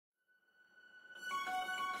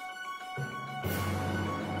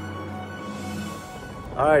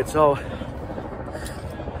All right, so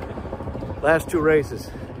last two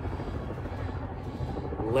races.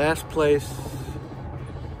 Last place,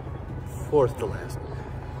 fourth to last.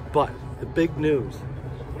 But the big news.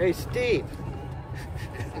 Hey, Steve.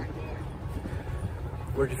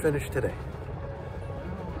 Where'd you finish today?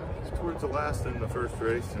 It's towards the last in the first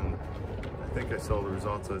race, and I think I saw the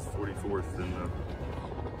results as 44th in the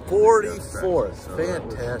 44th. So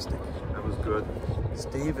fantastic. That was good.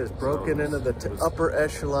 Steve has broken into the upper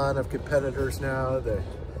echelon of competitors now. They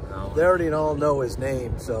already all know his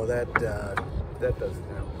name, so that doesn't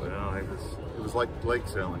help. Well, it was like lake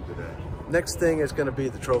sailing today. Next thing is going to be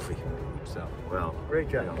the trophy. So, well, great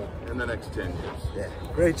job. You know, in the next 10 years. Yeah,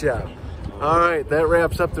 great job. All right, that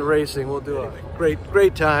wraps up the racing. We'll do a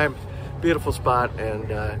great time, beautiful spot, and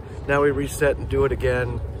now we reset and do it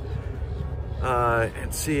again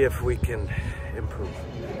and see if we can improve.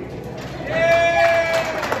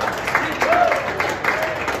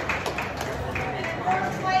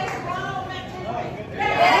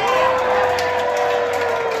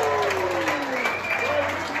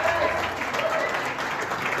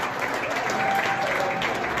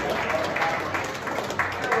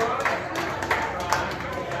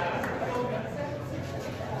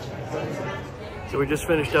 So we just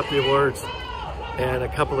finished up the awards and a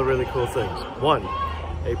couple of really cool things. One,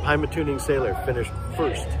 a Pymatuning Sailor finished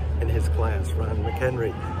first in his class, Ron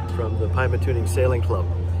McHenry from the Pymatuning Sailing Club.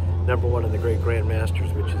 #1 in the Great Grand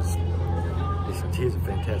Masters, which is, he's a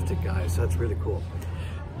fantastic guy, so that's really cool.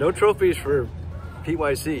 No trophies for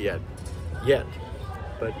PYC yet,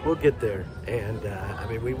 but we'll get there. And I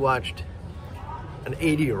mean, we watched an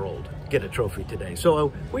 80-year-old get a trophy today,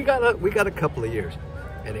 so we got a couple of years.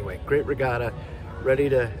 Anyway, great regatta, ready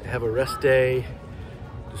to have a rest day,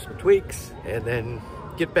 do some tweaks, and then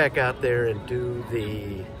get back out there and do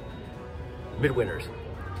the midwinters,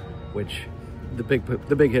 which the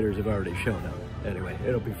big hitters have already shown up. Anyway,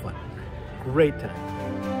 it'll be fun. Great time.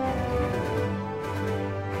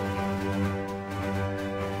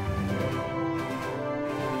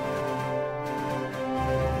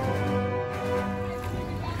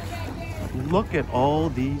 Look at all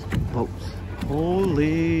these boats.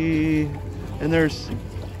 Holy, and there's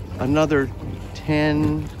another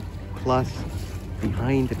 10 plus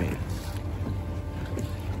behind me.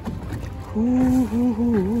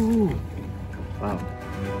 Ooh. Wow.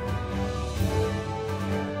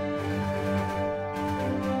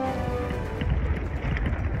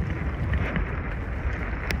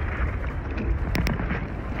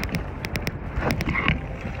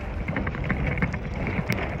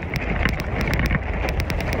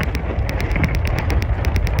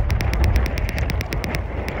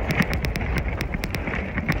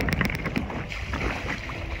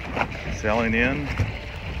 Sailing in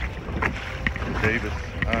Davis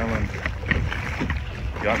Island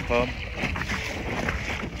Yacht Club.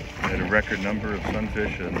 Had a record number of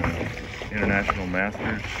Sunfish in the International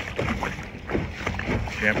Masters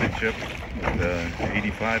Championship with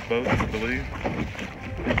 85 boats, I believe.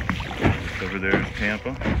 Over there is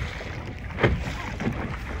Tampa.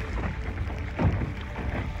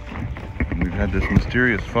 And we've had this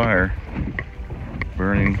mysterious fire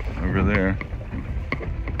burning over there.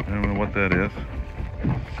 I don't know what that is,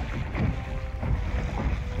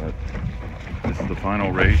 but this is the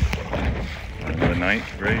final race, the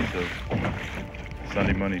 9th race of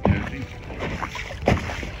Sunday, Monday, Tuesday.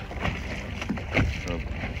 So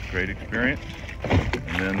great experience.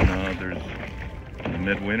 And then there's the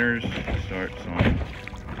midwinters, starts on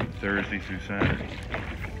Thursday through Saturday.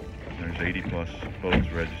 There's 80 plus boats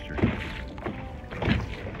registered.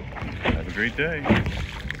 Have a great day.